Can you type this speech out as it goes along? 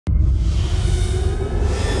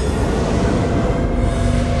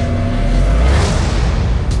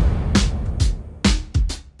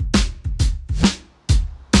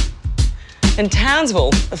In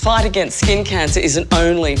Townsville, the fight against skin cancer isn't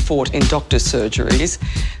only fought in doctors' surgeries.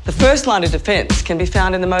 The first line of defence can be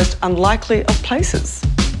found in the most unlikely of places.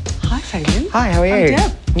 Hi, Fabian. Hi, how are you? I'm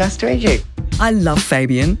Deb. Nice to meet you. I love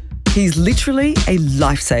Fabian. He's literally a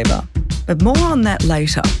lifesaver. But more on that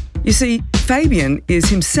later. You see, Fabian is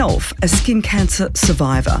himself a skin cancer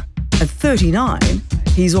survivor. At 39,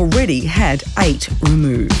 he's already had 8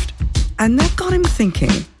 removed. And that got him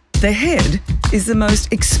thinking. The head is the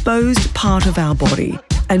most exposed part of our body,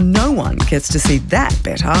 and no one gets to see that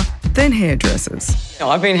better than hairdressers.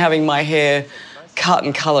 I've been having my hair cut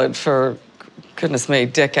and coloured for, goodness me,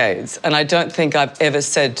 decades. And I don't think I've ever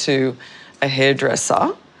said to a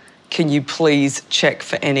hairdresser, can you please check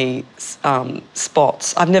for any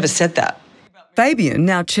spots? I've never said that. Fabian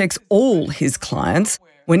now checks all his clients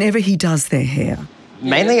whenever he does their hair.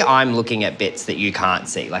 Mainly I'm looking at bits that you can't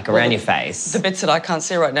see, like around your face. The bits that I can't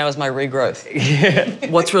see right now is my regrowth.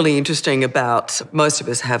 What's really interesting about most of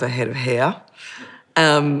us have a head of hair.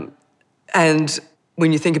 And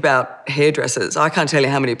when you think about hairdressers, I can't tell you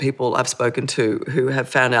how many people I've spoken to who have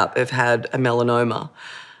found out they've had a melanoma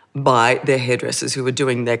by their hairdressers who are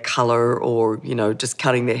doing their colour or, you know, just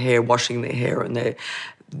cutting their hair, washing their hair, and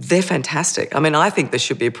they're fantastic. I mean, I think there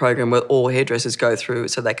should be a program where all hairdressers go through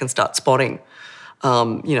so they can start spotting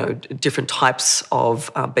different types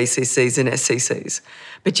of BCCs and SCCs.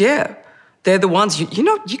 But yeah, they're the ones,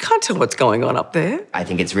 you can't tell what's going on up there. I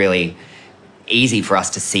think it's really easy for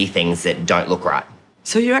us to see things that don't look right.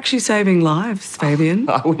 So you're actually saving lives, Fabian.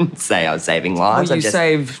 I wouldn't say I was saving lives. Well,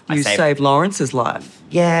 you saved Lawrence's life.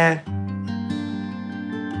 Yeah.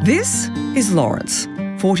 This is Lawrence,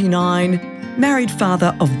 49, married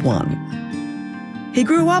father of 1. He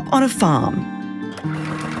grew up on a farm.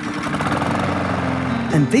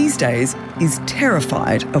 And these days is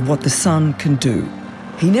terrified of what the sun can do.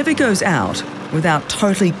 He never goes out without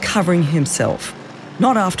totally covering himself,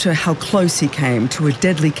 not after how close he came to a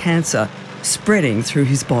deadly cancer spreading through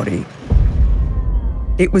his body.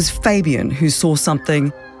 It was Fabian who saw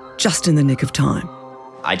something just in the nick of time.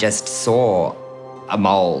 I just saw a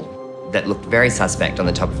mole that looked very suspect on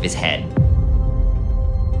the top of his head.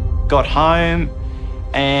 Got home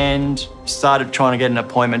and started trying to get an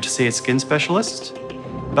appointment to see a skin specialist.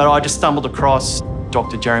 But I just stumbled across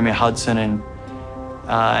Dr. Jeremy Hudson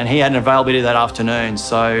and he had an availability that afternoon,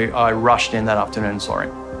 so I rushed in that afternoon and saw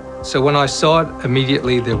him. So when I saw it,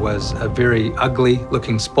 immediately there was a very ugly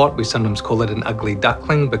looking spot. We sometimes call it an ugly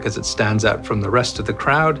duckling because it stands out from the rest of the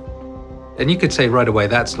crowd. And you could say right away,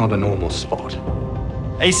 that's not a normal spot.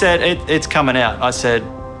 He said, it's coming out. I said,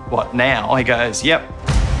 what, now? He goes, yep.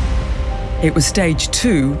 It was stage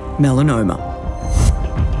 2 melanoma.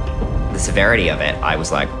 The severity of it, I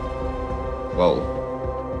was like, whoa.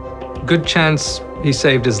 Good chance he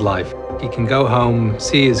saved his life. He can go home,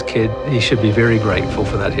 see his kid. He should be very grateful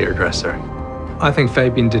for that hairdresser. I think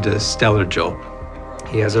Fabian did a stellar job.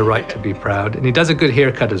 He has a right to be proud, and he does a good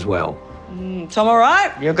haircut as well. So I'm all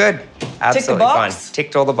right? You're good. Absolutely box. fine.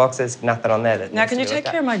 Ticked all the boxes, nothing on there that Now, needs can to you be take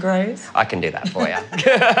looked care of my greys? at. I can do that for you.